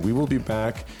 And we will be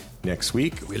back next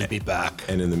week. We'll be back.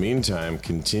 And in the meantime,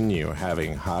 continue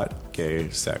having hot gay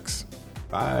sex.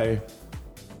 Bye.